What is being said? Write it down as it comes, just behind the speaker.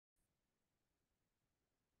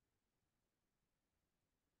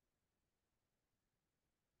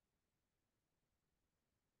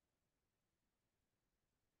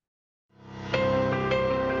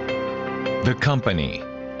The company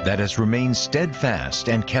that has remained steadfast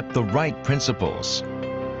and kept the right principles.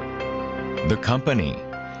 The company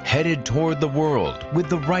headed toward the world with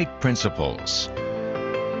the right principles.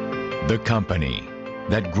 The company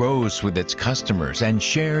that grows with its customers and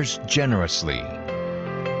shares generously.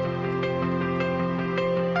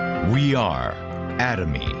 We are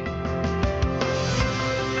Atomy.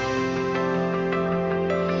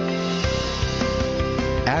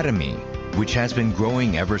 Atomy, which has been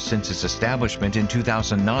growing ever since its establishment in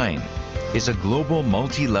 2009, is a global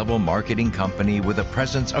multi-level marketing company with a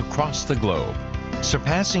presence across the globe,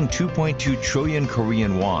 surpassing 2.2 trillion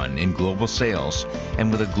Korean won in global sales and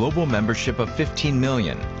with a global membership of 15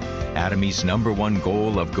 million. Atomy's #1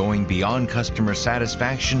 goal of going beyond customer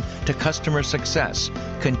satisfaction to customer success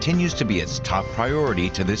continues to be its top priority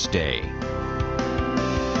to this day.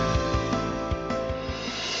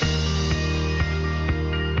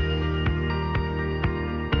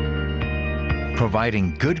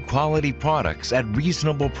 Providing good quality products at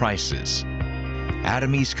reasonable prices.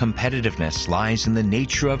 Atomy's competitiveness lies in the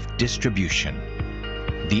nature of distribution.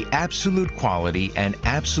 The absolute quality and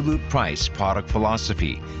absolute price product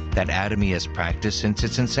philosophy that Atomy has practiced since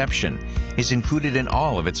its inception is included in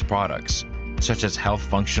all of its products, such as health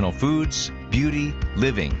functional foods, beauty,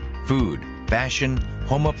 living, food, fashion,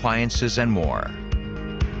 home appliances, and more.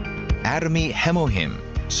 Atomy Hemohim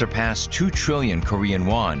surpassed 2 trillion Korean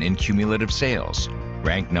won in cumulative sales,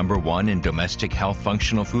 ranked #1 in domestic health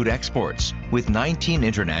functional food exports. With 19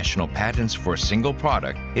 international patents for a single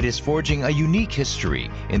product, it is forging a unique history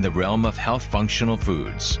in the realm of health functional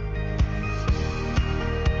foods.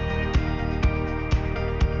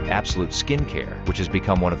 Absolute Skincare, which has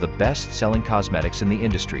become one of the best-selling cosmetics in the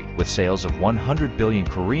industry, with sales of 100 billion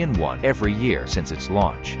Korean won every year since its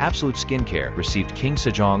launch. Absolute Skincare received King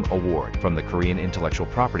Sejong Award from the Korean Intellectual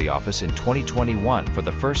Property Office in 2021 for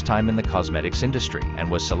the first time in the cosmetics industry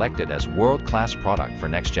and was selected as world-class product for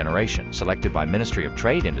next generation, selected by Ministry of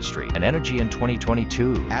Trade, Industry and Energy in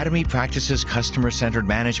 2022. Atomy practices customer-centered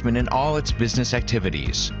management in all its business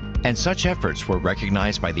activities. And such efforts were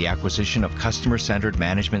recognized by the acquisition of Customer-Centered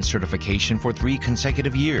Management certification for 3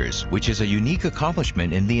 consecutive years, which is a unique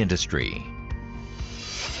accomplishment in the industry.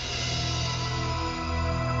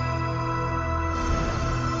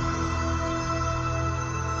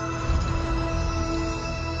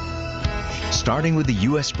 Starting with the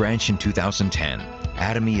U.S. branch in 2010,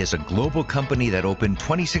 Atomy is a global company that opened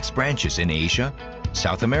 26 branches in Asia,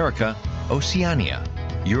 South America, Oceania,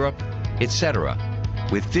 Europe, etc.,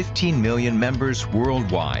 with 15 million members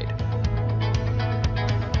worldwide.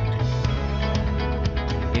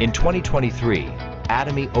 In 2023,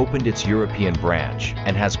 Atomy opened its European branch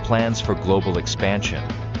and has plans for global expansion,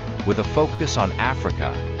 with a focus on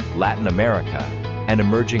Africa, Latin America, and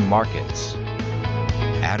emerging markets.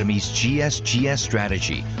 Atomy's GSGS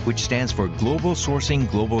strategy, which stands for Global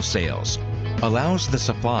Sourcing Global Sales, allows the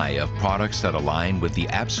supply of products that align with the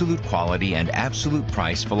absolute quality and absolute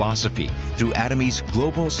price philosophy through Atomy's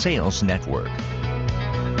global sales network.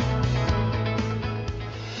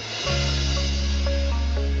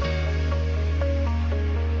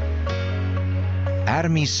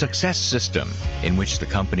 Atomy's success system, in which the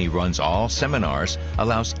company runs all seminars,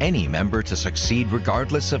 allows any member to succeed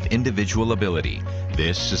regardless of individual ability.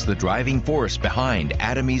 This is the driving force behind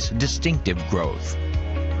Atomy's distinctive growth.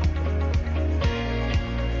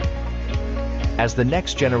 As the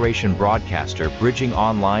next generation broadcaster bridging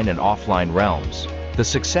online and offline realms, the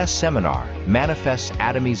Success Seminar manifests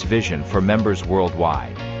Atomy's vision for members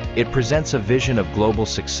worldwide. It presents a vision of global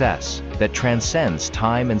success that transcends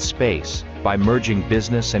time and space by merging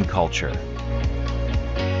business and culture.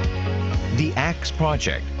 The ACTS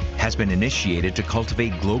project has been initiated to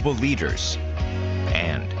cultivate global leaders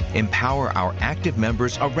and empower our active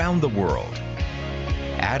members around the world.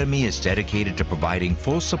 Atomy is dedicated to providing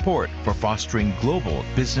full support for fostering global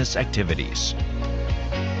business activities.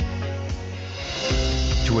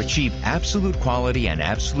 To achieve absolute quality and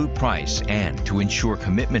absolute price and to ensure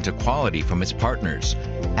commitment to quality from its partners,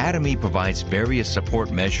 Atomy provides various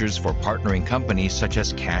support measures for partnering companies such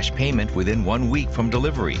as cash payment within 1 week from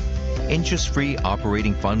delivery, interest-free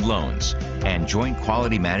operating fund loans, and joint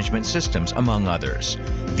quality management systems, among others.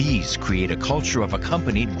 These create a culture of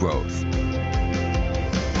accompanied growth.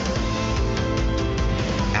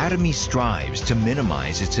 Atomy strives to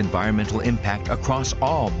minimize its environmental impact across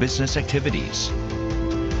all business activities.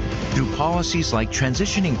 Through policies like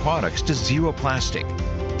transitioning products to zero plastic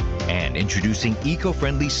and introducing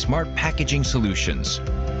eco-friendly smart packaging solutions,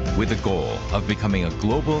 with the goal of becoming a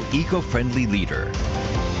global eco-friendly leader.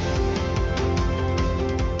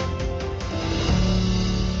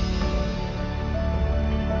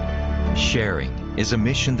 Sharing is a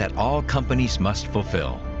mission that all companies must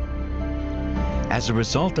fulfill. As a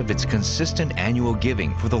result of its consistent annual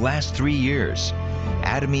giving for the last 3 years,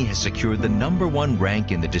 Atomy has secured the #1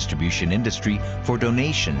 rank in the distribution industry for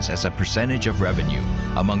donations as a percentage of revenue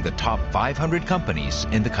among the top 500 companies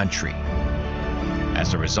in the country.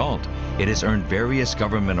 As a result, it has earned various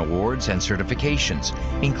government awards and certifications,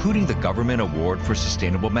 including the Government Award for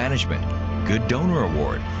Sustainable Management, Good Donor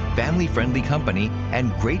Award, Family Friendly Company,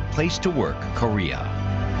 and Great Place to Work, Korea.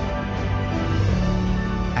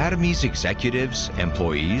 Atomy's executives,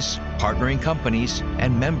 employees, partnering companies,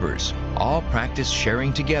 and members all practice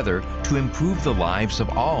sharing together to improve the lives of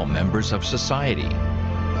all members of society.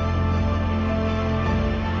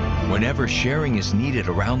 Whenever sharing is needed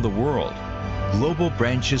around the world, global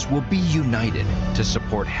branches will be united to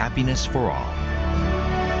support happiness for all.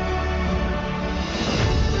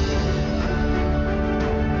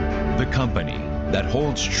 The company that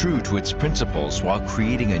holds true to its principles while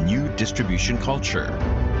creating a new distribution culture.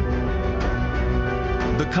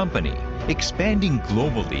 The company expanding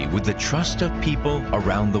globally with the trust of people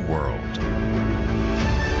around the world.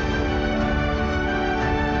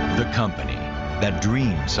 The company that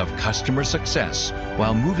dreams of customer success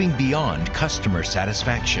while moving beyond customer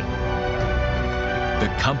satisfaction.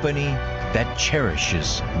 The company that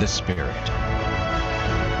cherishes the spirit.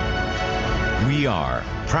 We are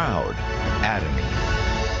proud Atomy.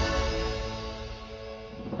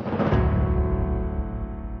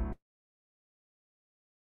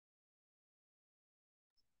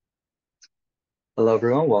 Hello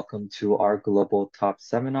everyone, welcome to our Global Top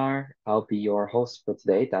Seminar. I'll be your host for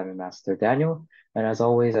today, Diamond Master Daniel. And as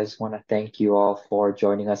always, I just want to thank you all for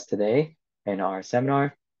joining us today in our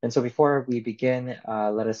seminar. And so before we begin,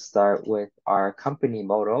 let us start with our company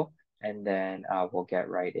motto, and then we'll get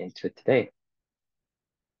right into it today.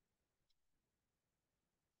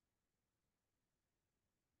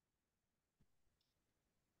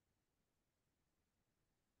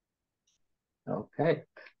 Okay,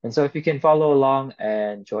 and so if you can follow along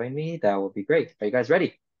and join me, that would be great. Are you guys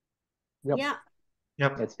ready? Yep. Yeah.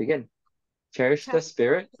 Yep. Let's begin. Cherish the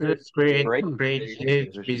spirit, Great great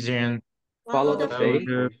vision, follow the faith,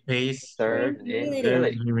 pace, serve in serve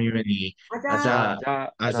humility. community.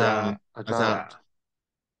 Aza.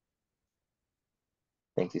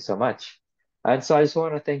 Thank you so much. And so I just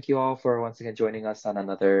want to thank you all for once again joining us on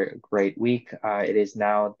another great week. It is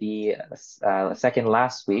now the second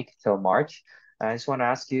last week till March. I just want to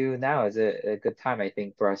ask you now, is it a good time, I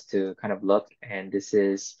think, for us to kind of look, and this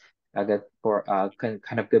is a good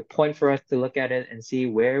kind of good point for us to look at it and see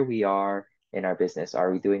where we are in our business. Are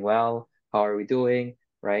we doing well? How are we doing?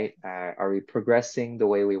 Right? Are we progressing the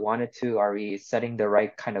way we wanted to? Are we setting the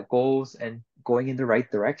right kind of goals and going in the right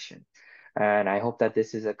direction? And I hope that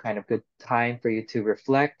this is a kind of good time for you to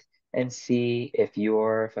reflect and see if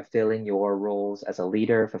you're fulfilling your roles as a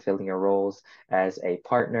leader, fulfilling your roles as a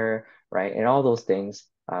partner, right? And all those things,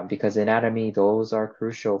 because in Atomy, those are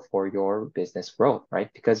crucial for your business growth, right?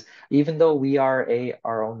 Because even though we are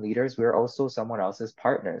our own leaders, we're also someone else's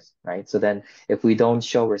partners, right? So then if we don't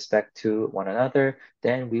show respect to one another,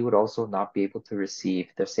 then we would also not be able to receive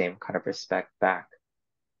the same kind of respect back.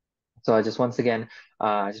 So I just once again,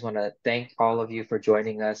 I just want to thank all of you for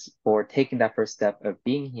joining us, for taking that first step of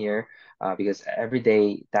being here, because every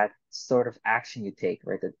day that sort of action you take,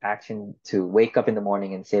 right, the action to wake up in the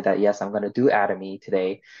morning and say that, yes, I'm going to do Atomy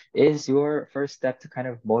today, is your first step to kind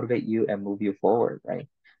of motivate you and move you forward, right?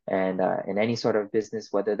 And in any sort of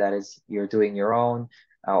business, whether that is you're doing your own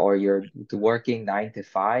or you're working 9 to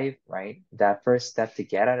 5, right, that first step to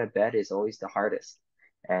get out of bed is always the hardest.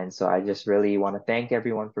 And so I just really want to thank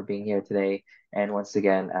everyone for being here today. And once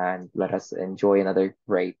again, and let us enjoy another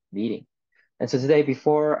great meeting. And so today,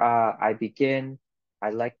 before I begin,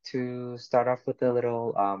 I'd like to start off with a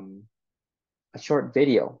little, a short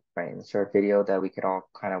video, right? A short video that we could all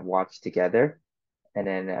kind of watch together. And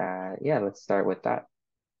then, yeah, let's start with that.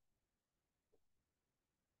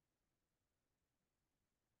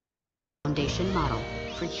 Foundation model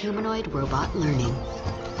for humanoid robot learning.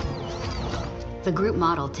 The group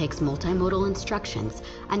model takes multimodal instructions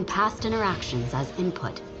and past interactions as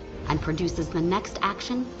input and produces the next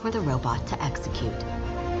action for the robot to execute.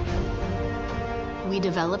 We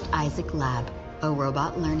developed Isaac Lab, a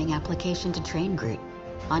robot learning application to train Groot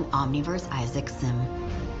on Omniverse Isaac Sim.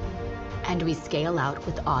 And we scale out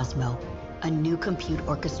with Osmo, a new compute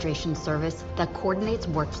orchestration service that coordinates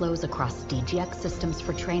workflows across DGX systems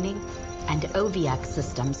for training and OVX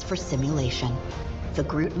systems for simulation. The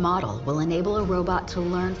Groot model will enable a robot to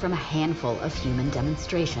learn from a handful of human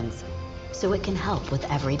demonstrations, so it can help with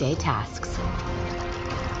everyday tasks.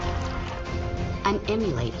 and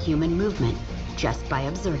emulate human movement just by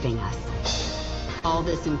observing us. All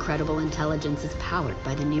this incredible intelligence is powered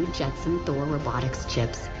by the new Jetson Thor robotics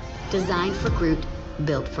chips, designed for Groot,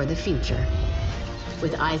 built for the future.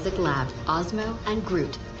 With Isaac Lab, Osmo, and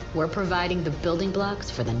Groot, we're providing the building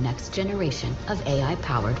blocks for the next generation of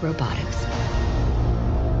AI-powered robotics.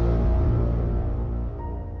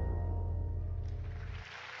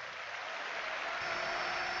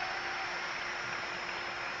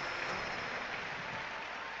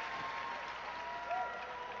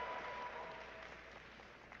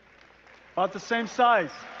 About the same size.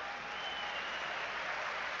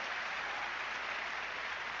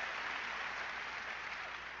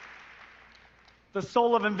 The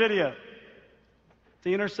soul of NVIDIA,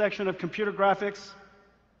 the intersection of computer graphics,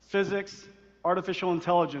 physics, artificial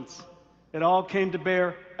intelligence. It all came to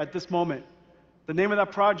bear at this moment. The name of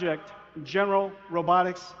that project, General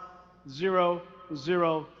Robotics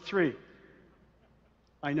 003.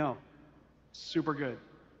 I know, super good.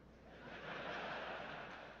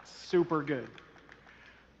 Super good.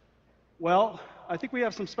 Well, I think we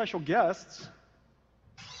have some special guests.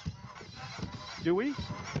 Do we?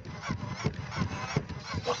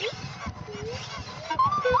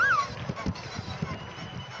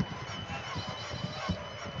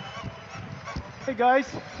 Hey guys.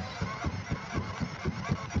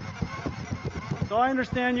 So I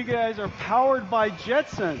understand you guys are powered by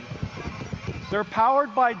Jetson. They're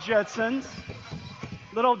powered by Jetsons.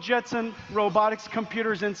 Little Jetson robotics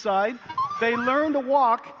computers inside. They learn to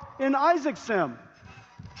walk in Isaac Sim.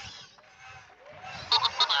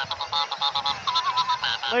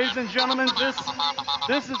 Ladies and gentlemen,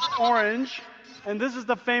 this is orange, and this is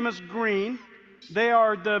the famous green. They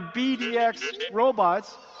are the BDX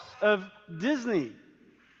robots of Disney.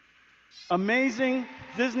 Amazing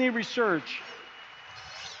Disney research.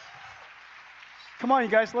 Come on, you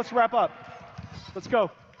guys, let's wrap up. Let's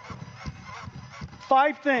go.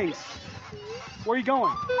 5 things. Where are you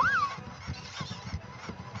going?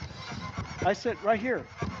 I sit right here.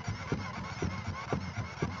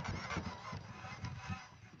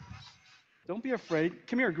 Don't be afraid.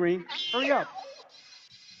 Come here, Green. Hurry up.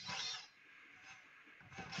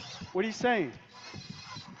 What are you saying?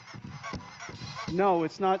 No,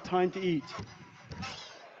 it's not time to eat.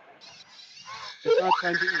 It's not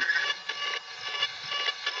time to eat.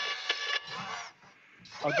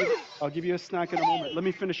 I'll give you a snack in a moment. Let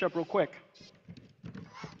me finish up real quick.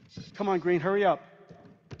 Come on, Green, hurry up.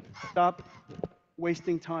 Stop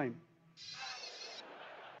wasting time.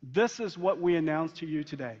 This is what we announced to you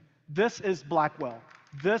today. This is Blackwell.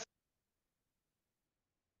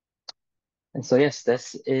 And so, yes,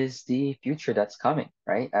 this is the future that's coming,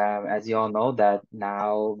 right? As you all know, that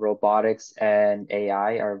now robotics and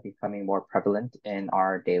AI are becoming more prevalent in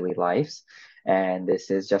our daily lives. And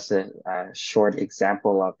this is just a short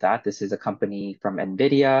example of that. This is a company from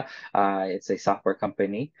NVIDIA. It's a software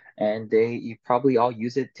company, and you probably all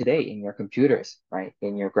use it today in your computers, right?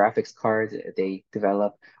 In your graphics cards, they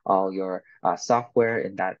develop all your software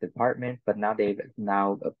in that department, but now they've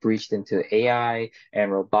breached into AI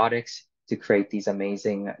and robotics to create these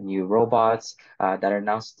amazing new robots that are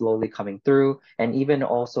now slowly coming through. And even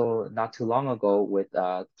also not too long ago with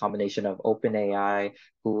a combination of OpenAI,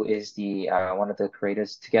 who is the one of the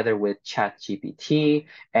creators, together with ChatGPT,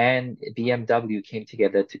 and BMW came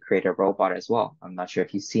together to create a robot as well. I'm not sure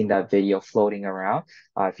if you've seen that video floating around.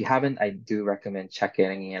 If you haven't, I do recommend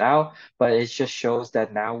checking it out. But it just shows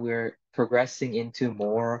that now we're progressing into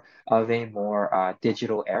more of a more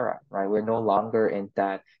digital era, right? We're no longer in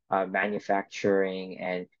that manufacturing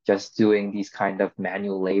and just doing these kind of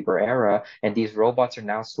manual labor era. And these robots are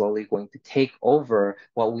now slowly going to take over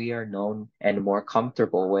what we are known and more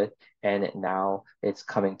comfortable with. And now it's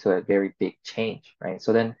coming to a very big change, right?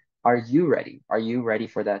 So then are you ready? Are you ready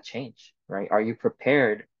for that change, right? Are you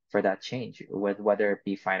prepared for that change, whether it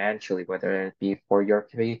be financially, whether it be for your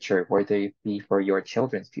future, whether it be for your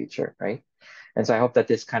children's future, right? And so I hope that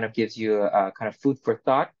this kind of gives you a kind of food for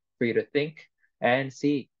thought for you to think and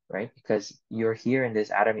see, right? Because you're here in this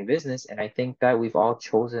Atomy business, and I think that we've all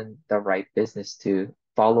chosen the right business to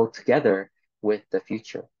follow together with the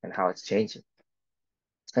future and how it's changing.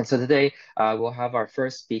 And so today we'll have our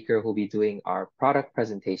first speaker who'll be doing our product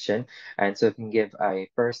presentation. And so if you can give a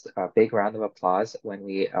first big round of applause when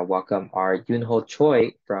we welcome our Yoonho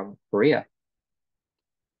Choi from Korea.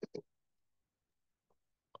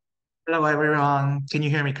 Hello, everyone. Can you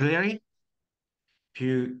hear me clearly?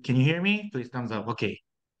 Can you hear me? Please thumbs up. Okay.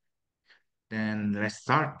 Then let's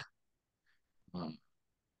start.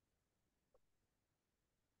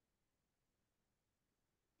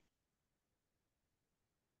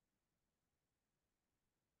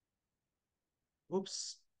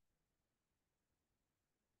 Oops.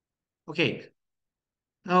 Okay.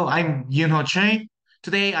 Oh, I'm Yunho Choi.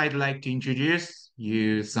 Today, I'd like to introduce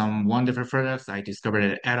you some wonderful products I discovered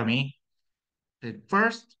at Atomy. The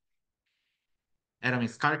first, Atomy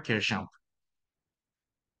Scalp Care Shampoo.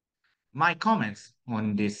 My comments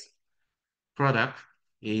on this product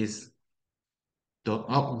is,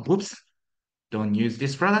 don't use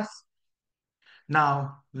these products.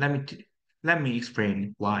 Now, let me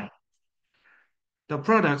explain why. The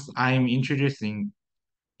products I'm introducing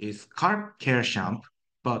is Scalp Care Shampoo,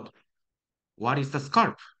 but what is the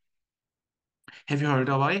scalp? Have you heard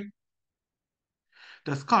about it?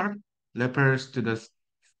 The scalp refers to the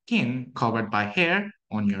skin covered by hair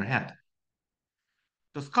on your head.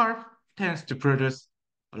 The scalp tends to produce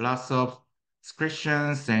lots of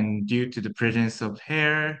secretions, and due to the presence of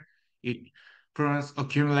hair, it prone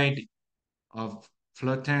accumulate of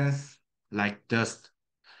pollutants like dust.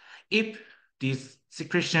 If these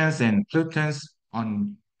secretions and pollutants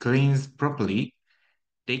aren't cleansed properly,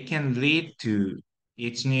 they can lead to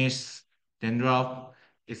itchiness, dandruff,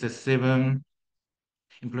 excessive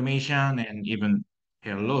inflammation, and even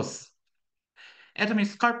hair loss. Atomy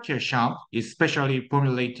Scalp Care Shampoo is specially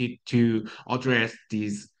formulated to address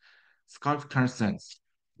these scalp concerns.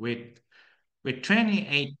 With, with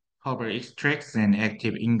 28 herbal extracts and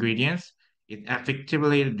active ingredients, it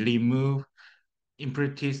effectively removes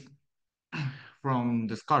impurities from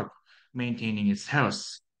the scalp, maintaining its health.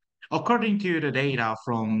 According to the data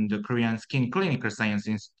from the Korean Skin Clinical Science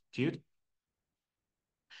Institute,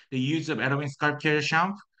 the use of Atomy Scalp Care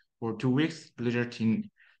Shampoo for 2 weeks resulted in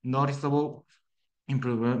noticeable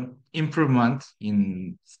improvement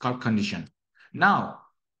in scalp condition. Now,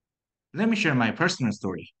 let me share my personal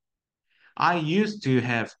story. I used to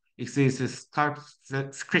have excessive scalp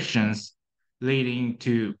secretions leading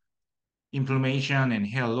to inflammation and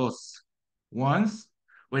hair loss. Once,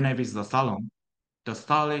 when I visited the salon, the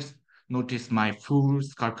stylist noticed my full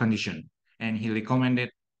scalp condition and he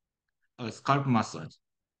recommended a scalp massage.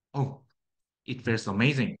 Oh, it feels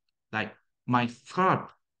amazing. Like my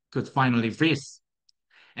scalp could finally breathe.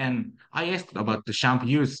 And I asked about the shampoo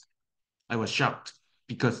used. I was shocked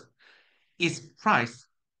because its price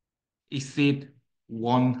exceeded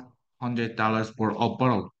 $100 for a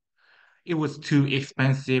bottle. It was too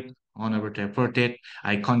expensive. Unable to afford it,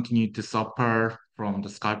 I continued to suffer from the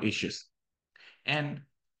scalp issues. And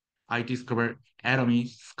I discovered Atomy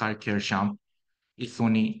Scalp Care Shampoo. It's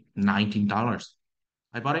only $19.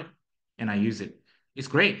 I bought it and I use it. It's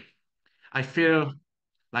great. I feel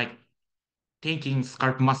like taking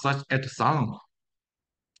scalp massage at the salon.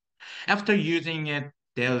 After using it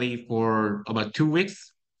daily for about 2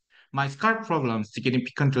 weeks, my scalp problem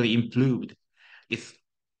significantly improved. It's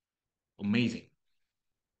amazing.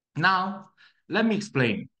 Now, let me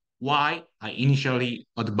explain why I initially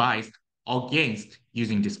advised against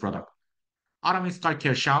using this product. Atomy Scalp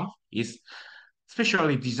Care Shampoo is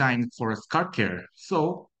specially designed for scalp care,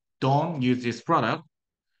 so don't use this product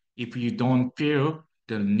if you don't feel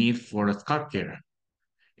the need for a scalp care.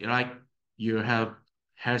 Like you have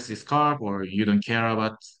healthy scalp or you don't care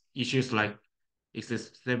about issues like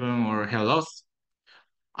excess sebum or hair loss,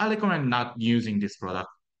 I recommend not using this product.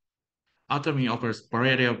 Atomy offers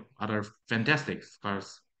variety of other fantastic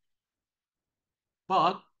scarves.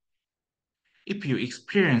 But if you're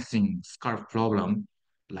experiencing scarf problem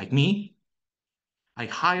like me, I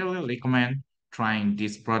highly recommend trying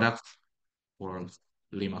this product for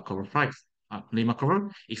Lima Cover price, Lima Cover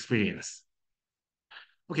experience.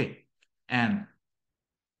 Okay, and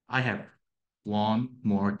I have one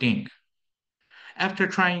more thing. After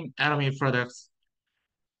trying Atomy products,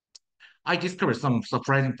 I discovered some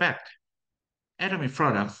surprising fact. Atomy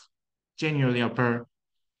products genuinely offer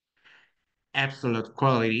absolute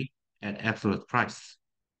quality at absolute price.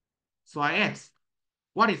 So I asked,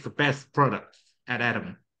 what is the best product at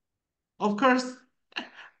Atomy? Of course,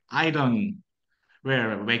 I don't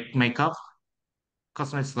wear makeup.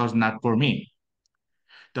 Cosmetics was not for me.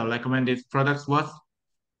 The recommended products was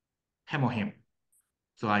Hemohim.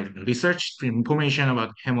 So I researched information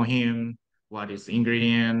about Hemohim, what is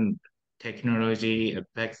ingredient, technology,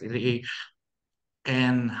 effectivity,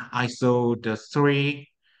 and I saw the story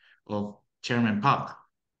of Chairman Park.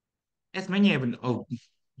 As many of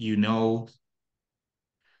you know,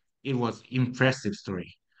 it was impressive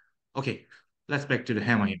story. Okay, let's back to the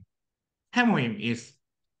Hemohim. Hemohim is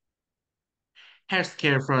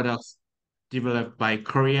healthcare products developed by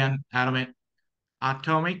Korean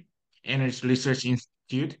Atomic Energy Research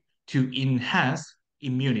Institute to enhance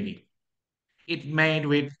immunity. It's made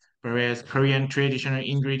with various Korean traditional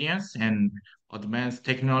ingredients and advanced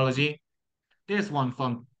technology. There's one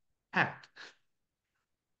fun fact.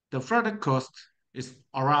 The product cost is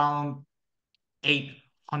around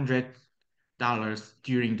 $800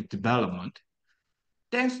 during the development.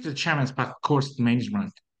 Thanks to the chairman's cost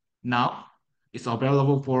management, now it's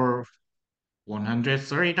available for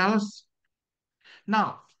 $130.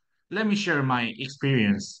 Now, let me share my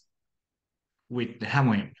experience with the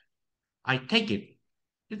ham. I take it.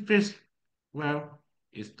 It feels, well,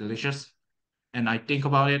 it's delicious. And I think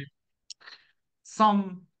about it.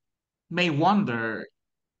 Some may wonder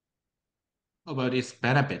about its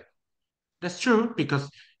benefit. That's true because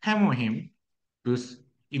ham boosts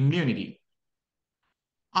immunity.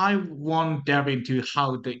 I won't delve into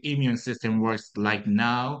how the immune system works like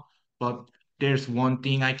now, but there's one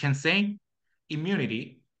thing I can say.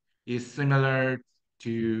 Immunity is similar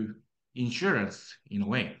to insurance in a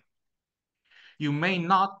way. You may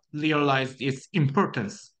not realize its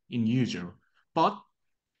importance in usual, but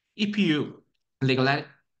if you neglect,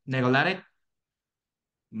 neglect it,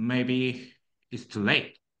 maybe it's too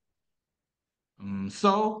late.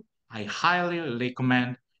 So I highly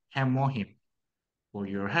recommend Hemohim for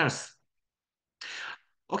your health.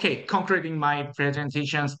 Okay, concluding my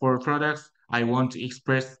presentations for products, I want to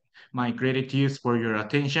express my gratitude for your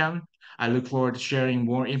attention. I look forward to sharing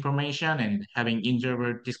more information and having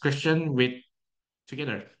enjoyable discussion with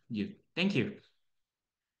together you. Thank you.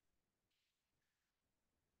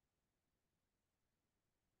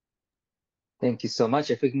 Thank you so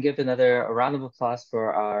much. If we can give another a round of applause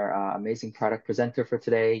for our amazing product presenter for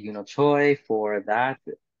today, Yuno Choi, for that.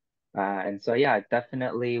 And so, yeah, I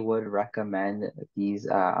definitely would recommend these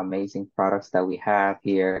amazing products that we have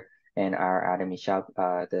here in our Atomy shop,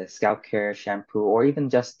 the Scalp Care shampoo, or even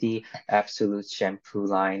just the Absolute shampoo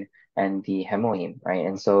line and the Hemoim, right?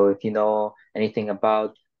 And so if you know anything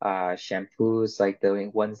about shampoos, like the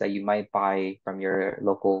ones that you might buy from your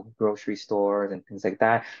local grocery stores and things like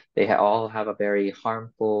that, they all have a very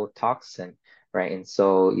harmful toxin, right? And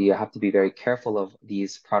so you have to be very careful of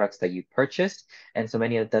these products that you purchase. And so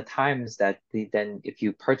many of the times that then if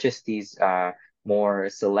you purchase these more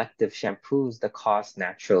selective shampoos, the costs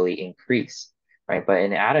naturally increase, right? But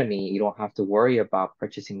in Atomy, you don't have to worry about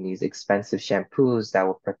purchasing these expensive shampoos that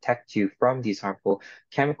will protect you from these harmful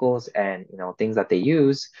chemicals and things that they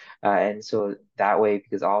use. And so that way,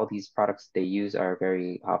 because all these products they use are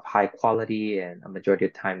very high quality, and a majority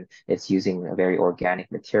of the time it's using a very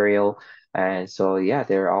organic material. And so, yeah,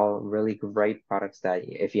 they're all really great products that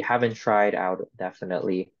if you haven't tried out,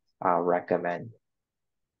 definitely recommend.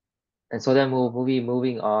 And so then we'll be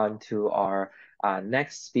moving on to our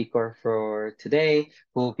next speaker for today,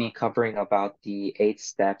 who will be covering about the 8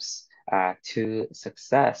 steps to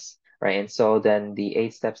success, right? And so then the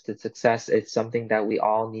 8 steps to success is something that we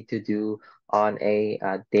all need to do on a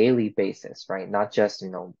daily basis, right? Not just,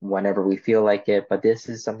 whenever we feel like it, but this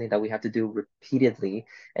is something that we have to do repeatedly.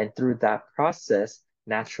 And through that process,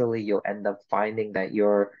 naturally, you'll end up finding that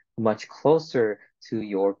you're much closer to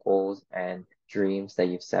your goals and dreams that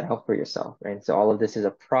you've set out for yourself, right? So all of this is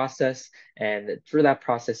a process, and through that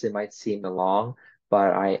process, it might seem long,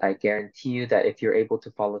 but I guarantee you that if you're able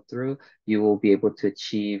to follow through, you will be able to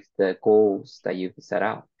achieve the goals that you've set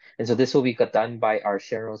out. And so this will be done by our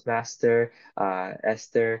Sharel's master,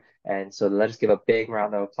 Esther. And so let us give a big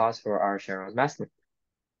round of applause for our Sharel's master.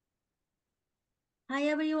 Hi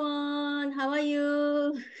everyone, how are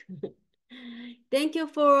you? Thank you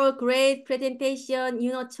for a great presentation,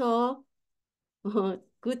 Yuno Cho.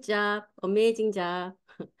 Good job, amazing job.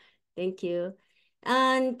 Thank you.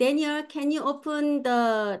 And Daniel, can you open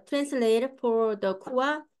the translator for the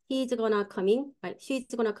Kua? She's gonna coming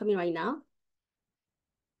right now.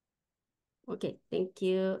 Okay, thank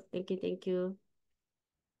you.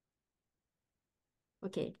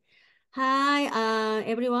 Okay. Hi,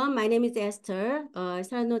 everyone. My name is Esther,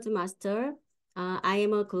 Strategy Master. I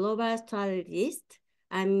am a global strategist.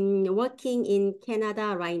 I'm working in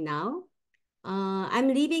Canada right now. I'm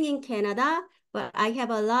living in Canada, but I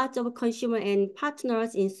have a lot of consumer and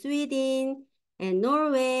partners in Sweden and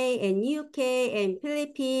Norway and UK and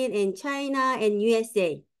Philippines and China and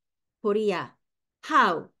USA, Korea.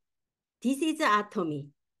 How? This is Atomy.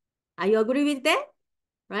 Are you agree with that?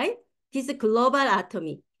 Right? This is global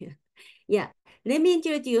Atomy. Yeah, let me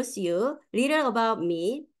introduce you a little about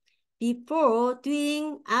me. Before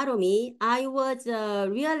doing Atomy, I was a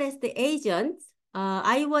real estate agent.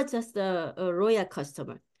 I was just a loyal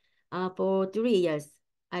customer for 3 years.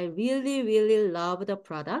 I really love the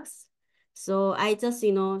products. So I just,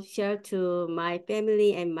 share to my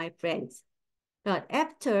family and my friends. But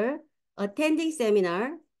after attending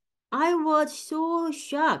seminar, I was so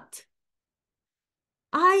shocked.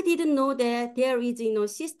 I didn't know that there is,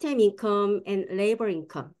 system income and labor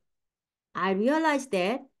income. I realized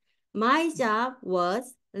that My job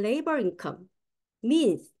was labor income.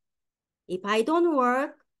 Means if I don't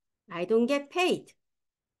work, I don't get paid.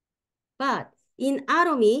 But in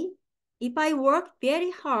Atomy, if I work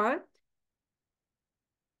very hard,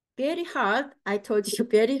 I told you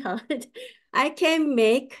very hard, I can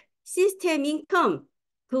make system income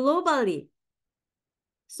globally.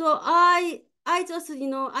 So I just,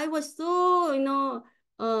 I was so,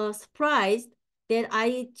 surprised that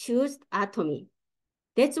I choose Atomy.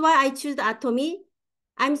 That's why I choose Atomy.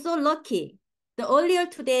 I'm so lucky. The earlier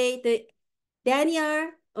today, the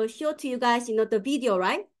Daniel showed to you guys, the video,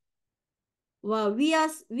 right? Wow, we are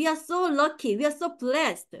so lucky. We are so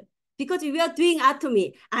blessed because we are doing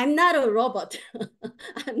Atomy. I'm not a robot.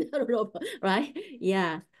 I'm not a robot, right?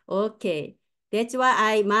 Yeah. Okay. That's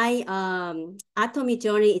why my Atomy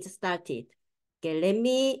journey is started. Okay, let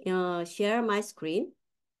me share my screen.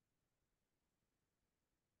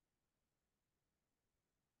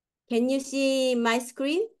 Can you see my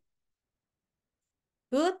screen?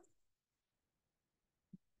 Good.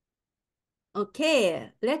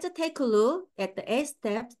 Okay, let's take a look at the 8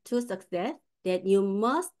 steps to success that you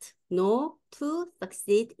must know to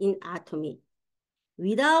succeed in Atomy.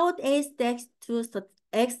 Without 8 steps to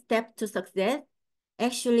success,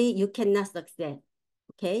 actually you cannot succeed.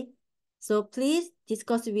 Okay, so please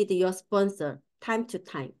discuss with your sponsor time to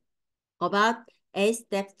time about 8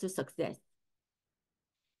 steps to success.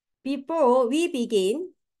 Before we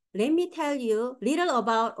begin, let me tell you little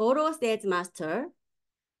about Auto Sales Master.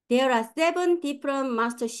 There are 7 different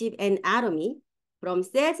mastership in Atomy, from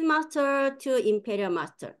Sales Master to Imperial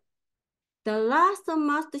Master. The last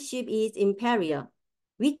mastership is Imperial,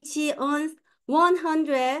 which earns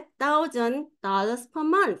 $100,000 per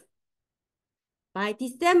month. By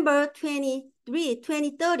December 23,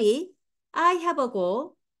 2030, I have a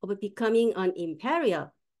goal of becoming an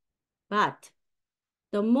Imperial. But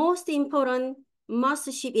the most important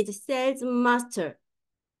mastership is Sales Master.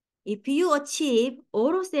 If you achieve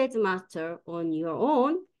Auto Sales Master on your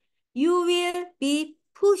own, you will be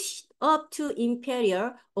pushed up to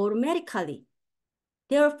Imperial automatically.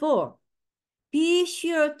 Therefore, be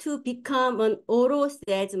sure to become an Auto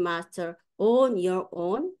Sales Master on your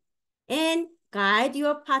own and guide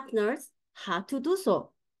your partners how to do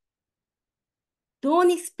so.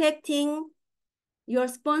 Don't expecting your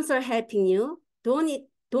sponsor helping you.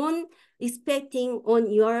 Don't expecting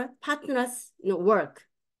on your partner's work.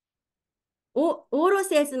 Auto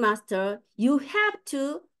Sales Master, you have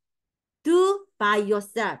to do by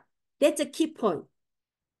yourself. That's a key point.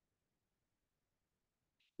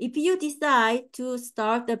 If you decide to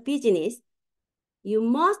start a business, you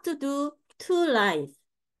must do 2 lines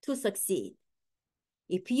to succeed.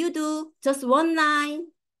 If you do just 1 line,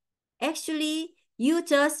 actually, you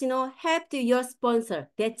just, help your sponsor.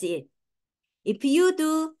 That's it. If you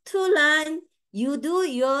do 2 lines, you do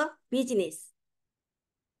your business.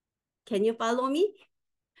 Can you follow me?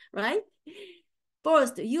 Right?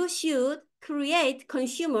 First, you should create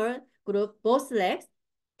consumer group both legs.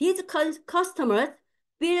 These customers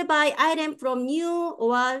will buy items from you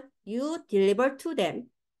or you deliver to them.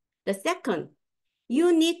 The second,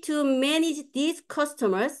 you need to manage these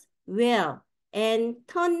customers well and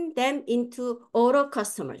turn them into auto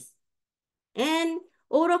customers. And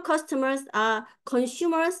auto customers are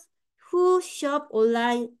consumers who shop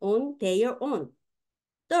online on their own.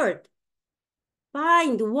 Third,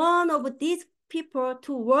 find one of these people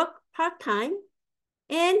to work part-time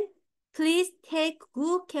and please take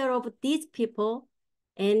good care of these people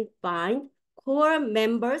and find core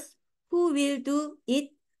members who will do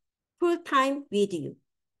it full-time with you.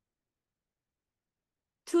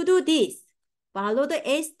 To do this, follow the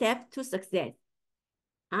 8 steps to success.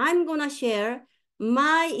 I'm gonna share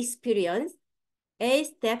my experience, 8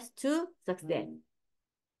 steps to success.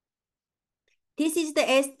 This is the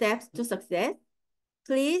 8 steps to success.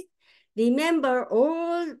 Please remember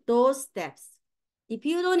all those steps. If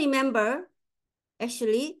you don't remember,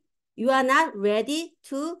 actually, you are not ready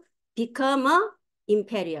to become an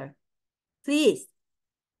Imperial. Please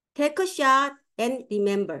take a shot and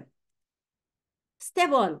remember. Step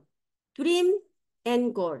 1, dream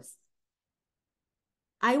and goals.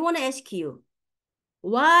 I want to ask you,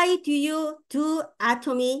 why do you do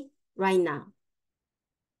Atomy right now?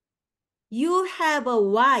 You have a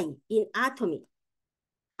why in Atomy.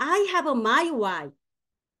 I have a my why.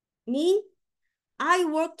 Me, I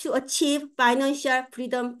work to achieve financial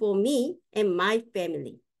freedom for me and my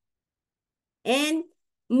family. And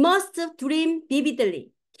must dream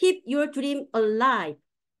vividly. Keep your dream alive.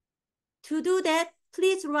 To do that,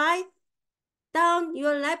 please write down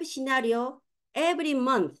your life scenario every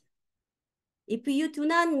month. If you do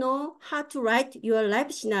not know how to write your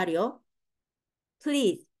life scenario,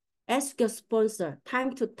 please ask your sponsor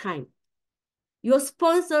time to time. Your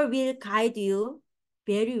sponsor will guide you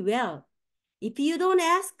very well. If you don't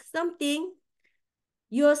ask something,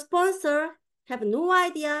 your sponsor have no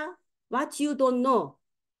idea what you don't know,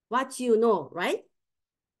 what you know, right?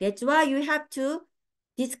 That's why you have to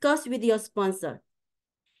discuss with your sponsor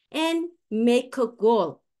and make a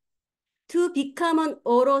goal to become an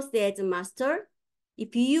auto sales master.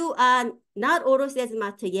 If you are not auto sales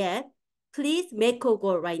master yet, please make a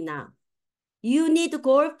goal right now. You need a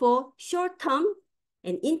goal for short-term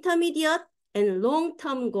and intermediate and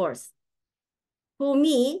long-term goals. For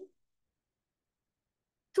me,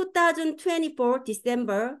 2024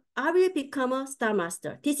 December, I will become a Star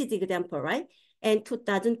Master. This is the example, right? And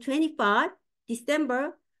 2025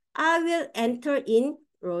 December, I will enter in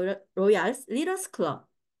Royals Leaders Club.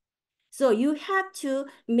 So you have to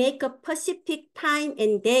make a specific time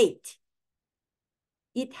and date.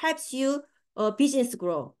 It helps you business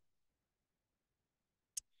grow.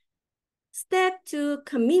 Step 2,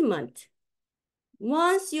 commitment.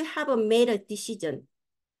 Once you have made a decision,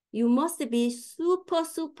 you must be super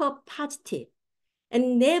positive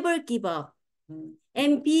and never give up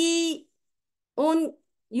and be on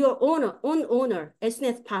your own owner as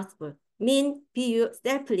soon as possible. Mean be your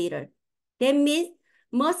self-leader. That means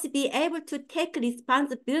must be able to take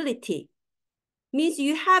responsibility. Means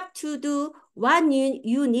you have to do what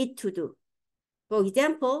you need to do. For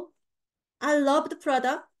example, I love the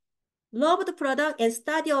product and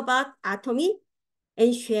study about Atomy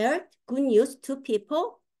and share good news to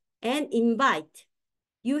people and invite.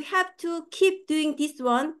 You have to keep doing this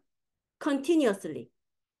one continuously.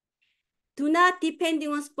 Do not depend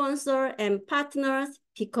on sponsors and partners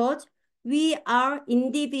because we are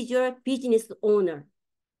individual business owners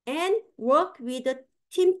and work with a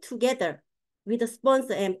team together with a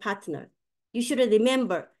sponsor and partner. You should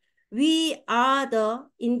remember, we are the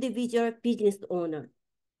individual business owner.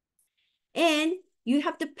 And you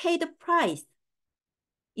have to pay the price.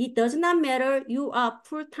 It does not matter you are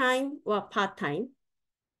full-time or part-time.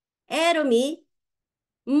 Atomy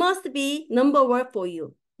must be number one for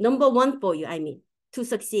you, to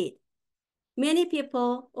succeed. Many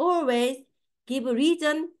people always give a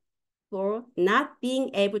reason for not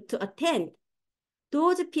being able to attend.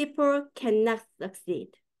 Those people cannot succeed.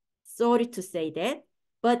 Sorry to say that,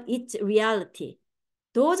 but it's reality.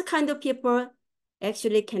 Those kind of people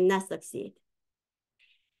actually cannot succeed.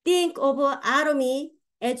 Think of Atomy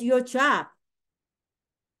as your job.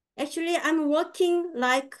 Actually, I'm working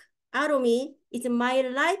like Atomy is my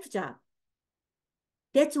life job.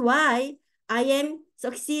 That's why I am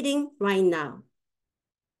succeeding right now.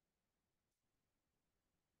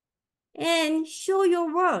 And show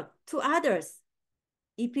your work to others.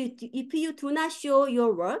 If you do not show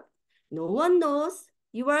your work, no one knows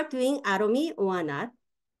you are doing Atomy or not.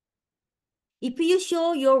 If you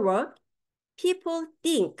show your work, people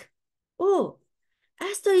think, oh,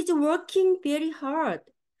 Esther is working very hard.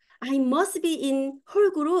 I must be in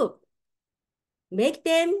her group. Make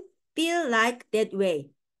them feel like that way.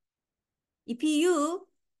 If you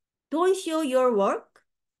don't show your work,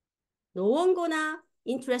 no one gonna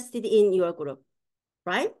interested in your group,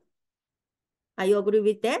 right? Are you agree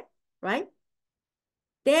with that, right?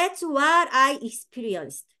 That's what I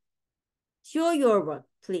experienced. Show your work,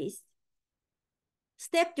 please.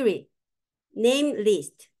 Step 3, name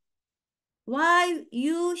list. Why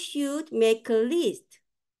you should make a list?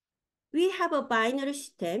 We have a binary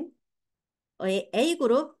system, A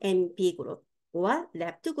group and B group, or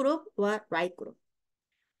left group or right group.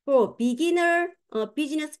 For beginner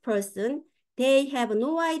business person, they have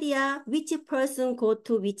no idea which person go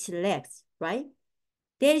to which legs, right?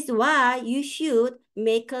 That is why you should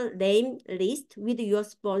make a name list with your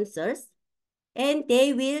sponsors, and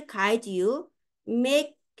they will guide you,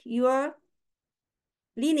 make your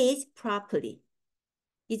lineage properly.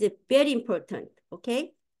 It's very important,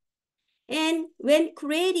 okay? And when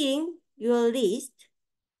creating your list,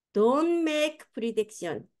 don't make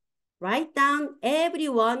prediction. Write down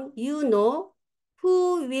everyone you know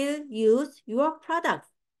who will use your product.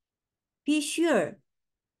 Be sure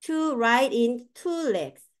to write in 2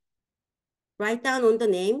 legs. Write down on the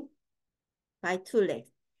name by 2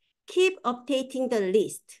 legs. Keep updating the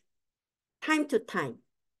list time to time.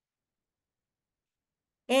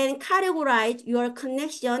 And categorize your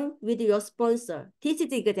connection with your sponsor. This is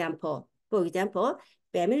the example. For example,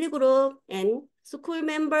 family group and school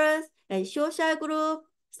members and social group,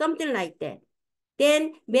 something like that.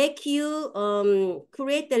 Then make you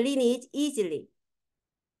create the lineage easily.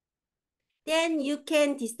 Then you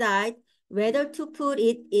can decide whether to put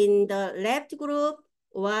it in the left group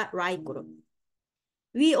or right group.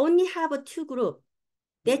 We only have two groups.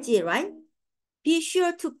 That's it, right? Be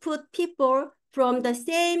sure to put people from the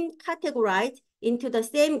same category into the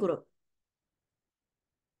same group.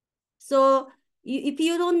 So if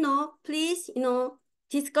you don't know, please,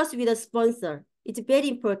 discuss with the sponsor. It's very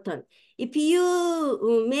important. If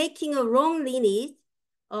you making a wrong lineage,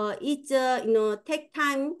 it's take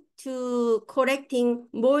time to correcting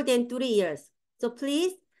more than 3 years. So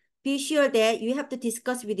please be sure that you have to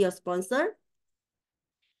discuss with your sponsor.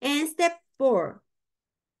 And step 4,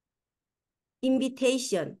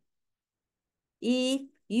 invitation. If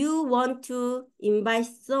you want to invite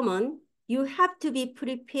someone, you have to be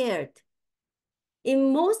prepared.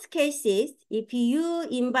 In most cases, if you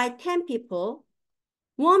invite 10 people,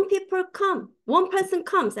 one person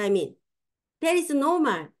comes, that is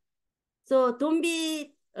normal. So don't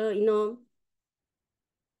be,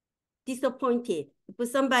 disappointed. If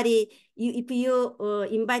somebody, if you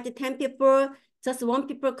invite 10 people, just one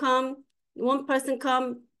person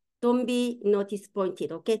come, don't be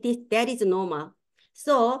disappointed, okay? That is normal.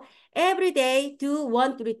 So every day do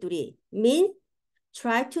 1, 3, 3. Means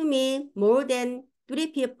try to meet more than 3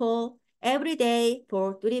 people every day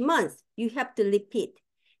for 3 months. You have to repeat.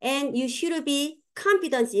 And you should be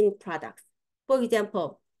confident in products. For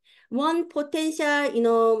example, one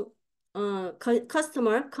potential,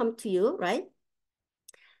 customer come to you, right?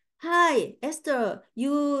 Hi, Esther,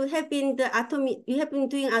 you have been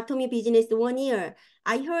doing Atomy business 1 year.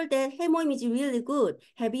 I heard that Hemoim is really good.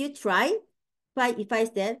 Have you tried? But if I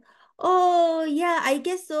said, oh yeah, I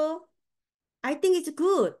guess so. I think it's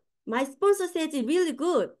good. My sponsor says it's really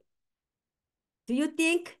good. Do you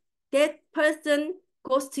think that person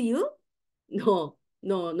goes to you?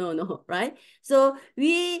 No, right? So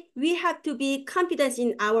we have to be confident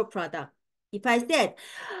in our product. If I said,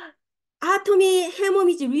 Atomy Hemom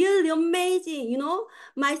is really amazing,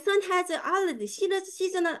 my son has an allergy,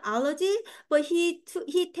 seasonal allergy, but he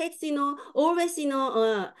takes, always,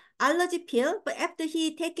 allergy pill, but after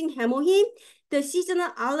he taking Hemohim, the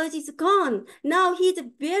seasonal allergy is gone. Now he's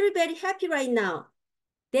very, very happy right now.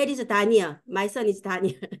 That is Daniel. My son is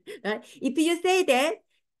Daniel. Right? If you say that,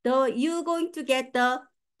 you're going to get the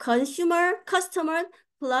customer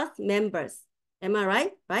plus members. Am I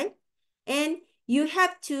right? Right? And you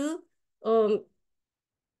have to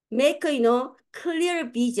make a clear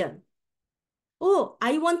vision. Oh,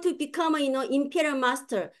 I want to become Imperial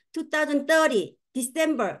Master 2030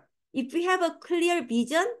 December. If you have a clear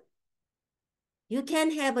vision, you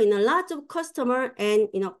can have lots of customer and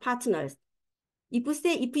partners.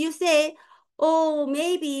 If you say, oh,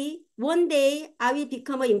 maybe one day I will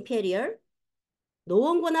become an Imperial, no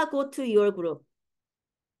one gonna go to your group.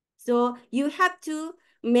 So you have to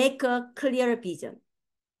make a clear vision.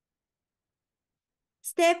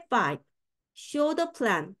 Step 5, show the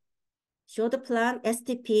plan. Show the plan,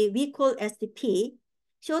 STP, we call STP.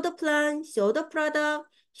 Show the plan, show the product,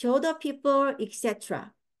 show the people,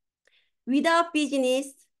 etc. Without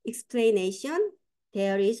business explanation,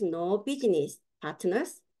 there is no business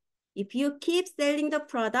partners. If you keep selling the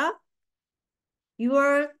product,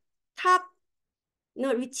 your top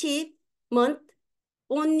achievement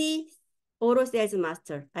only auto sales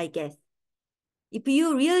master, I guess. If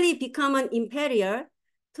you really become an Imperial,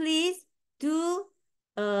 please do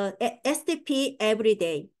STP every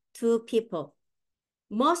day to people.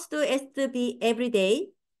 Must do STP every day.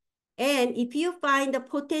 And if you find the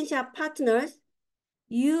potential partners,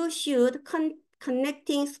 you should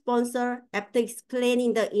connecting sponsor after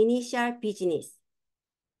explaining the initial business.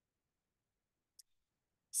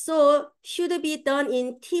 So should be done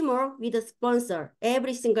in teamwork with the sponsor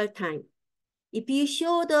every single time. If you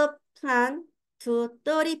show the plan to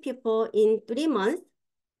 30 people in 3 months,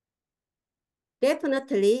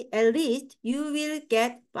 definitely at least you will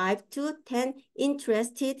get 5 to 10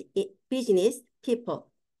 interested in business people.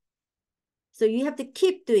 So you have to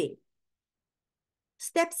keep doing.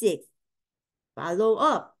 Step 6, follow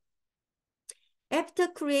up. After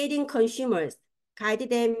creating consumers, guiding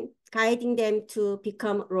them to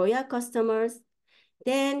become loyal customers,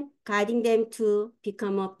 then guiding them to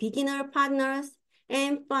become a beginner partners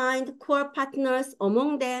and find core partners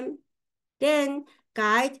among them, then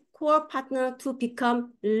guide core partner to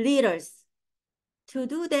become leaders. To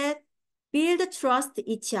do that, build trust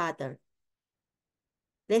each other.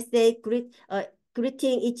 Let's say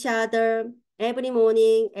greeting each other every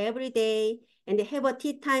morning, every day, and they have a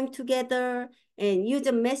tea time together and use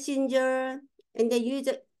a messenger and they use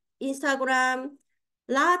Instagram.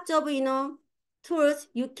 Lots of tools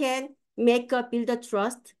you can make build a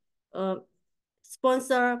trust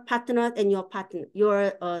sponsor, partners, and your partners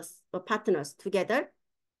together.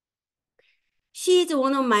 She is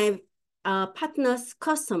one of my partner's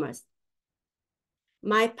customers.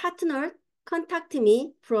 My partner contacted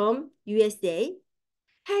me from USA.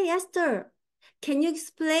 Hey, Esther, can you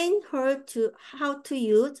explain her how to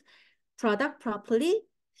use product properly?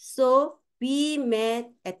 So we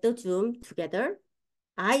met at the Zoom together.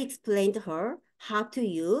 I explained her how to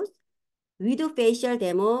use. We do facial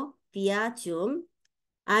demo via Zoom.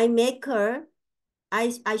 I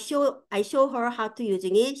show her how to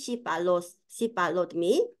using it. She followed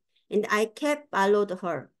me, and I kept followed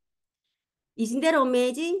her. Isn't that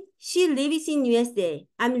amazing? She lives in USA.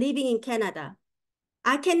 I'm living in Canada.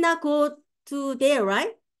 I cannot go to there,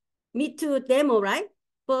 right? Me to demo, right?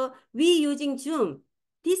 But we using Zoom.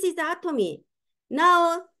 This is Atomy.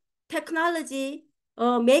 Now technology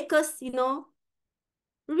make us,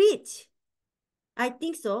 rich. I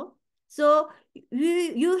think so. So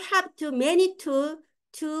you have too many tools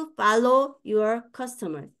to follow your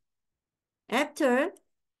customers. After,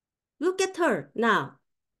 look at her now.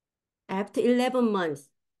 After 11 months,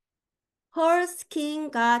 her skin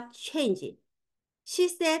got changed. She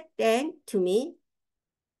said thank to me.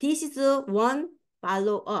 This is one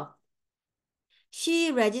follow-up.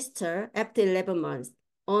 She registered after 11 months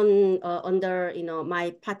under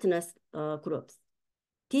my partners groups.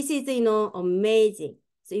 This is amazing.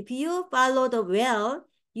 So if you follow the well,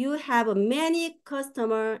 you have many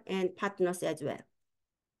customers and partners as well.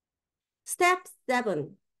 Step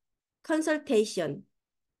 7, consultation.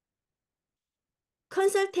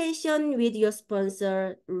 Consultation with your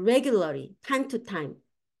sponsor regularly, time to time.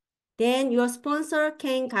 Then your sponsor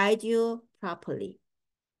can guide you properly.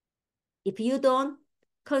 If you don't,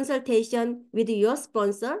 consultation with your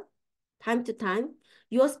sponsor, time to time,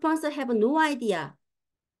 your sponsor have no idea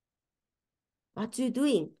what you're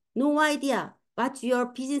doing, no idea what's your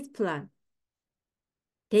business plan.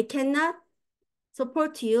 They cannot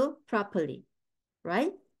support you properly,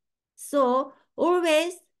 right? So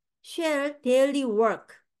always share daily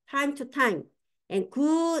work, time to time, and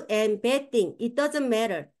good and bad thing. It doesn't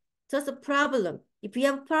matter, just a problem. If you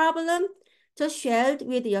have a problem, just share it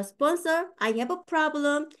with your sponsor. I have a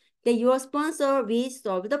problem, then your sponsor will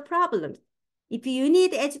solve the problem. If you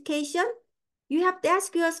need education, you have to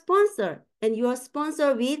ask your sponsor, and your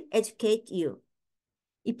sponsor will educate you.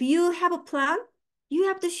 If you have a plan, you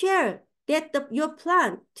have to share your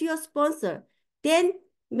plan to your sponsor. Then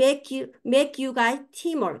make you guys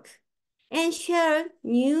teamwork and share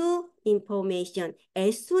new information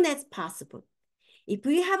as soon as possible. If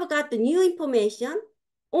you have got the new information,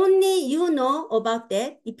 only you know about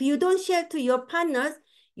that. If you don't share to your partners,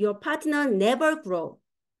 your partner never grow.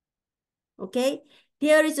 Okay?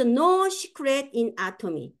 There is no secret in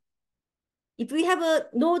Atomy. If we have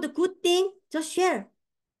know the good thing, just share.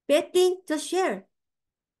 Bad thing, just share.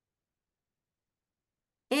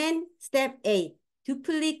 And step 8,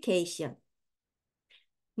 duplication.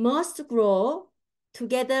 Must grow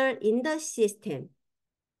together in the system.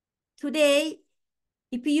 Today,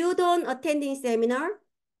 if you don't attending seminar,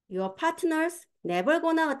 your partners never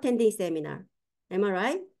gonna attending seminar. Am I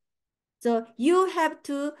right? So you have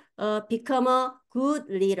to become a good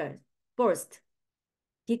leader first,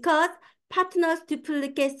 because partners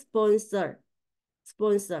duplicate sponsor.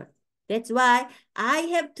 That's why I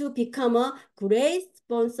have to become a great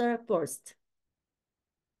sponsor first.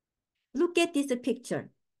 Look at this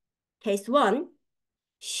picture. Case 1,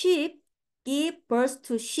 sheep give birth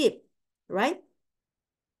to sheep, right?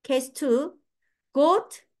 Case 2,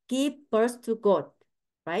 goat give birth to goat,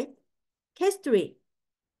 right? Case 3,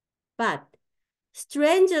 but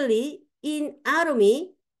strangely in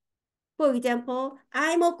Atomy, for example,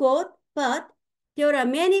 I'm a goat, but there are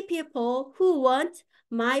many people who want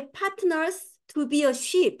my partners to be a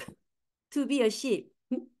sheep,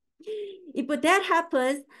 If that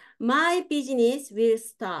happens, my business will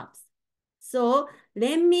stop. So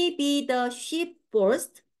let me be the sheep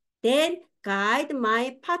first, then guide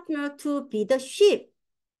my partner to be the sheep.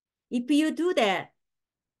 If you do that,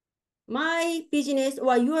 my business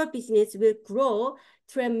or your business will grow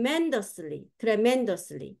tremendously.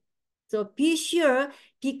 So be sure,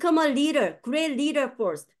 become a leader, great leader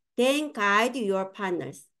first, then guide your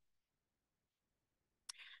partners.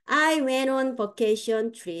 I went on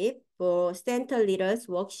vacation trip for Center Leaders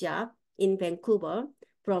Workshop in Vancouver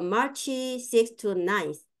from March 6th to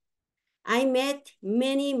 9th. I met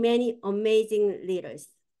many amazing leaders.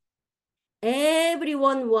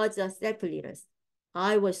 Everyone was a self-leader.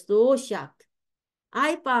 I was so shocked.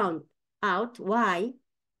 I found out why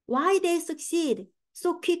they succeed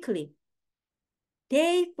so quickly.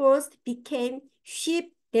 They first became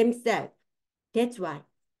sheep themselves. That's why.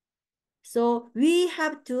 So we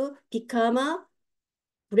have to become a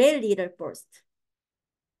great leader first.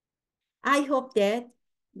 I hope that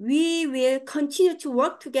we will continue to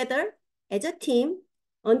work together as a team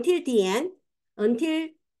until the end, until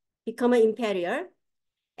become an imperial.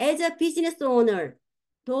 As a business owner,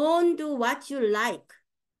 don't do what you like.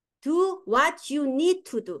 Do what you need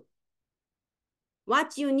to do.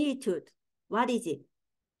 What you need to do. What is it?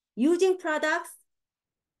 Using products,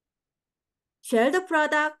 share the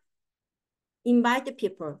product, invite the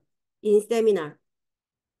people in seminar.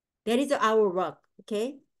 That is our work,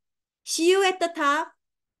 okay? See you at the top.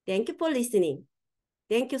 Thank you for listening.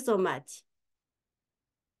 Thank you so much.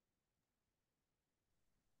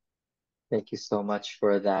 Thank you so much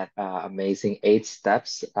for that amazing 8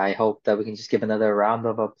 steps. I hope that we can just give another round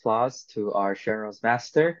of applause to our Sharon's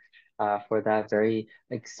Master for that very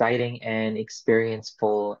exciting and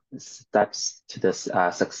experienceful steps to this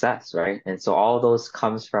success, right? And so all those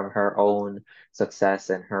comes from her own success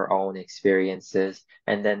and her own experiences.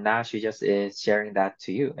 And then now she just is sharing that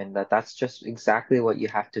to you. And that's just exactly what you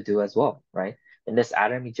have to do as well, right? In this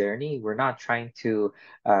Atomy journey, we're not trying to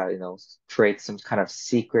create some kind of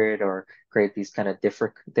secret or create these kind of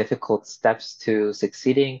difficult steps to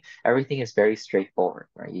succeeding. Everything is very straightforward,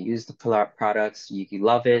 right? You use the products, you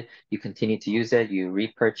love it, you continue to use it, you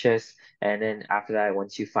repurchase, and then after that,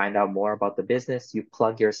 once you find out more about the business, you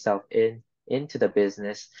plug yourself into the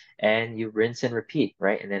business and you rinse and repeat,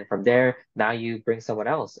 right? And then from there, now you bring someone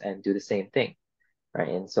else and do the same thing, right?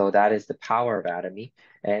 And so that is the power of Atomy.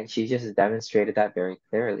 And she just demonstrated that very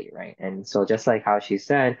clearly, right? And so just like how she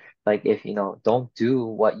said, like if don't do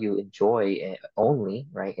what you enjoy only,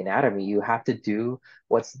 right? In Atomy, you have to do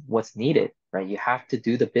what's needed, right? You have to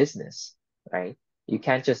do the business, right? You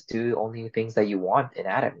can't just do only things that you want in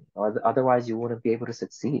Atomy, or otherwise you wouldn't be able to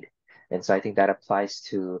succeed. And so I think that applies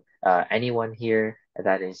to anyone here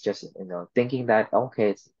that is just thinking that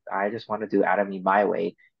okay, I just want to do Atomy my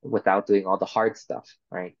way without doing all the hard stuff,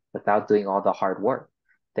 right? Without doing all the hard work,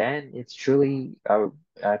 then it's truly a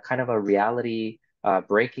kind of a reality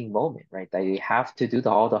breaking moment, right? That you have to do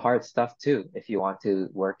all the hard stuff too if you want to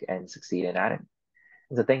work and succeed in Atomy.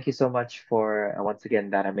 So thank you so much for once again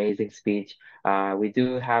that amazing speech. We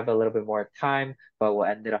do have a little bit more time, but we'll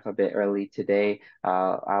end it off a bit early today.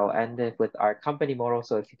 I'll end it with our company motto.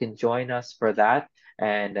 So if you can join us for that,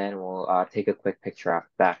 and then we'll take a quick picture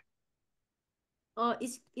after that.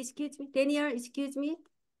 Excuse me, Daniel, excuse me.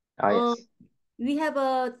 Yes. We have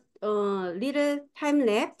a little time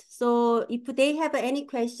left. So if they have any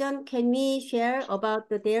question, can we share about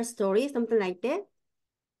their story, something like that?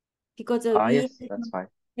 Because Yes, that's fine.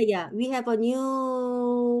 we have a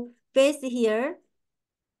new face here.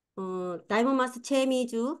 Diamond Master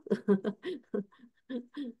Chemizu.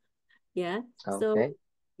 Yeah. So Okay.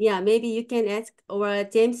 yeah, maybe you can ask or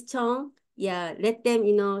James Chong. Yeah, let them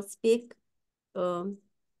speak.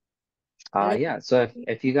 Yeah, so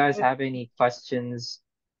if you guys have any questions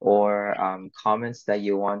or comments that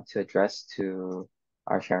you want to address to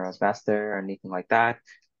our Sharon's Master or anything like that,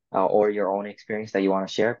 or your own experience that you want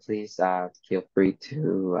to share, please feel free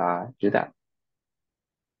to do that.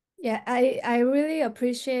 Yeah, I really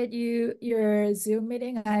appreciate your Zoom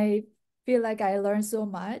meeting. I feel like I learned so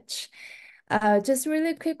much. Just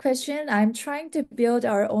really quick question. I'm trying to build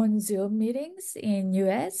our own Zoom meetings in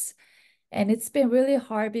US, and it's been really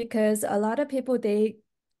hard because a lot of people they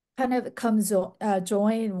kind of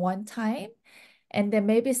join one time and then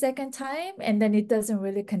maybe second time, and then it doesn't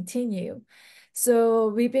really continue. So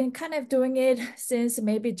we've been kind of doing it since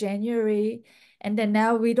maybe January, and then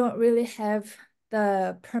now we don't really have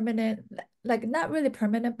the permanent, like not really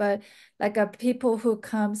permanent, but like a people who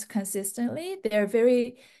comes consistently. They're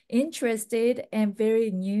very interested and very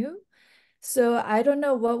new. So I don't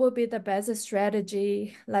know what would be the best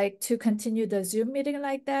strategy, like to continue the Zoom meeting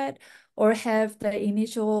like that, or have the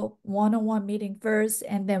initial one-on-one meeting first,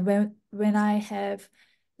 and then when I have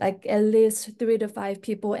like at least 3 to 5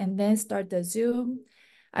 people, and then start the Zoom.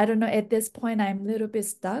 I don't know. At this point, I'm a little bit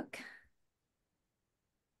stuck.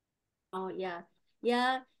 Oh yeah,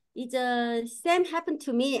 yeah. It's same happened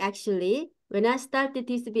to me actually. When I started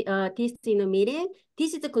this meeting,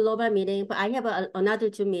 this is a global meeting, but I have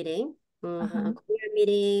another Zoom meeting, a Korean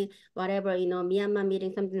meeting, whatever Myanmar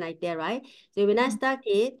meeting, something like that, right? So when I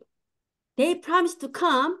started, they promised to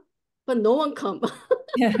come, but no one come.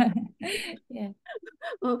 Yeah. Yeah.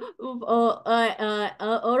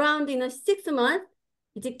 Around 6 months,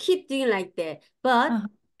 it keep doing like that. But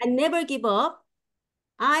I never give up.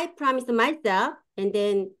 I promised myself, and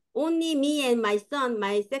then only me and my son,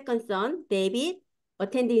 my second son, David,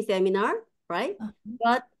 attending seminar, right?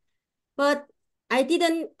 But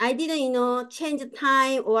change the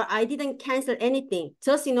time or I didn't cancel anything.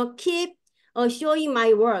 Just, keep showing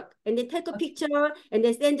my work and then take a picture and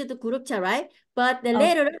then send it to group chat, right? But then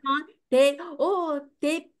later on, they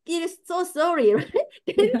feel so sorry, right?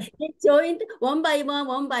 Then they joined one by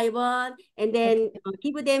one, and then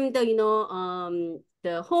give them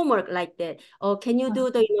the homework like that. Or can you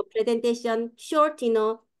do the, presentation, short,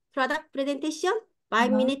 product presentation,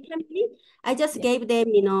 5 minutes, 10 minutes? I just gave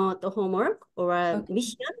them, the homework or a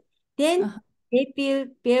mission. Then they feel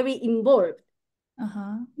very involved.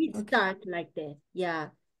 It starts like that. Yeah.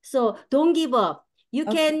 So don't give up. You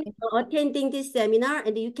can attending this seminar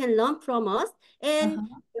and you can learn from us. And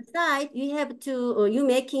besides, you have to you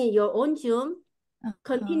making your own Zoom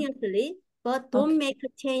continuously, but don't make a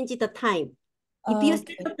change the time. If you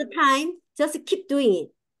set up the time, just keep doing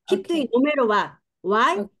it. Keep doing it no matter what.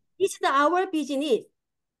 Why? It's our business.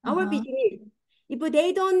 Our business. If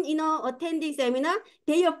they don't, attend this seminar,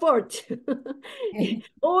 they your fault.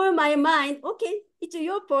 Or my mind, okay, it's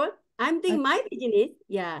your fault. I'm doing my business.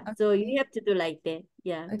 Yeah. So you have to do like that.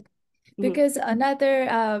 Yeah. Because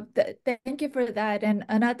another, thank you for that. And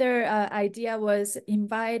another idea was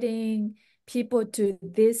inviting people to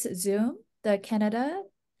this Zoom, the Canada,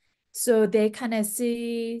 so they kind of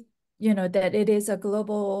see, that it is a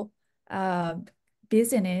global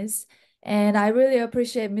business. And I really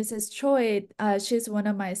appreciate Mrs. Choi. She's one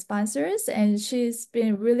of my sponsors, and she's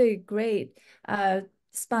been really great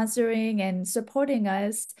sponsoring and supporting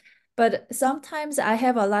us. But sometimes I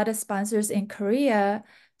have a lot of sponsors in Korea.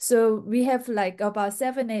 So we have like about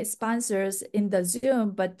 7, 8 sponsors in the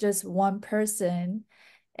Zoom, but just one person.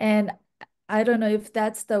 And I don't know if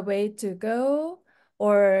that's the way to go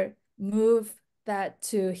or move that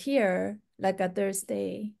to here, like a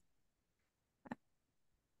Thursday.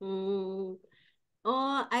 I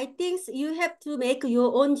think you have to make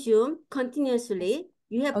your own Zoom continuously.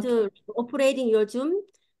 You have to operating your Zoom.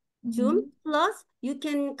 Plus you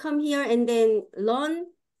can come here and then learn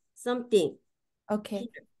something. Okay.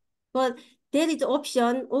 But there is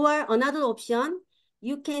option or another option.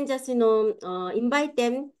 You can just, invite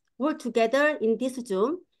them all together in this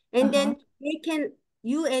Zoom, and then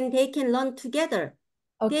you and they can learn together.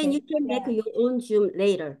 Then you can make your own Zoom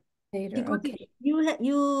later. Because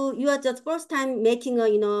you are just first time making a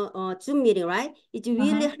Zoom meeting, right? It's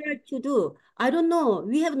really hard to do. I don't know.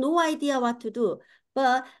 We have no idea what to do.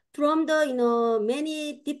 But from the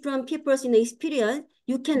many different people's experience,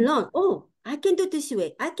 you can learn. Oh, I can do this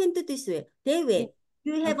way. I can do this way. That way,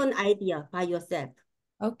 you have an idea by yourself.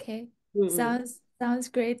 Okay. Sounds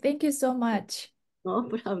great. Thank you so much. No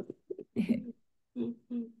problem.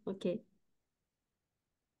 Okay.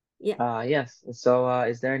 Yeah. Yes. So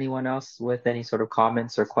is there anyone else with any sort of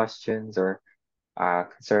comments or questions or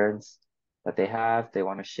concerns that they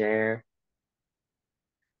want to share?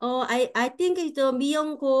 I think it's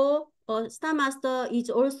Miyong-go Star Master is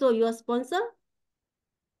also your sponsor?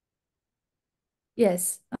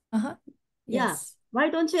 Yes. Yeah. Yes. Why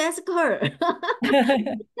don't you ask her?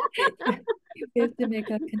 We have to make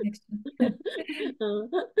a connection.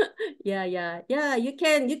 Yeah. You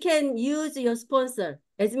can use your sponsor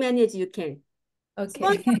as many as you can. Okay.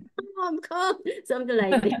 Sponsor, come, something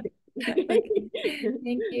like that. Okay.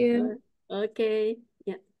 Thank you. Okay.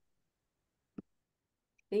 Yeah.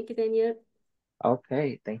 Thank you, Daniel.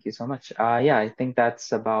 Okay, thank you so much. Yeah, I think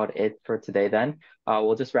that's about it for today then.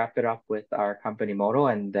 We'll just wrap it up with our company motto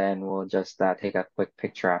and then we'll just take a quick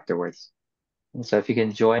picture afterwards. And so if you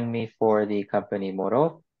can join me for the company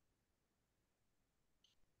motto.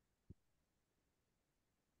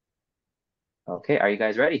 Okay, are you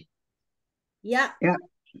guys ready? Yeah.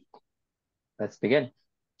 Let's begin.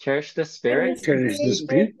 Cherish the spirit, Cherish the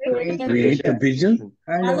spirit, create the vision,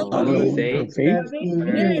 Follow follow faith, faith,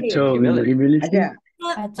 humility. humility.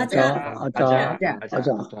 Aja. Aja.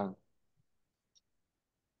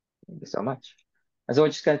 Thank you so much. And so we're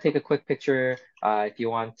just going to take a quick picture. If you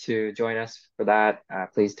want to join us for that,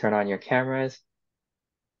 please turn on your cameras.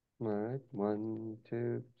 All right, 1,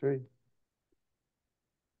 2, 3.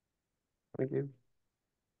 Thank you.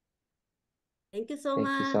 Thank you so Thank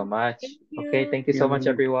much. you so much. Thank you. Okay, thank you so much,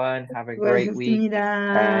 everyone. Have a great week.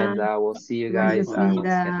 And we'll see you guys once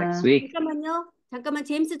again next week. 잠깐만,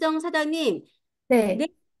 제임스 정 사장님. 네.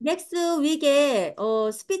 넥스 윅에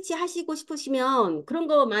스피치 하시고 싶으시면 그런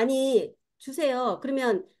거 많이 주세요.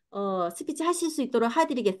 그러면 스피치 하실 수 있도록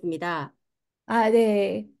해드리겠습니다.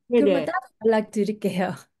 네. 그러면 따로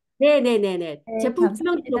연락드릴게요. 네네네네. 네, 제품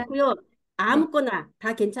설명도 감사합니다. 좋고요. 아무거나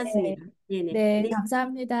다 괜찮습니다. 네,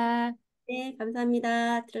 감사합니다. 네,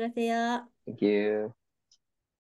 감사합니다. 들어가세요. Thank you.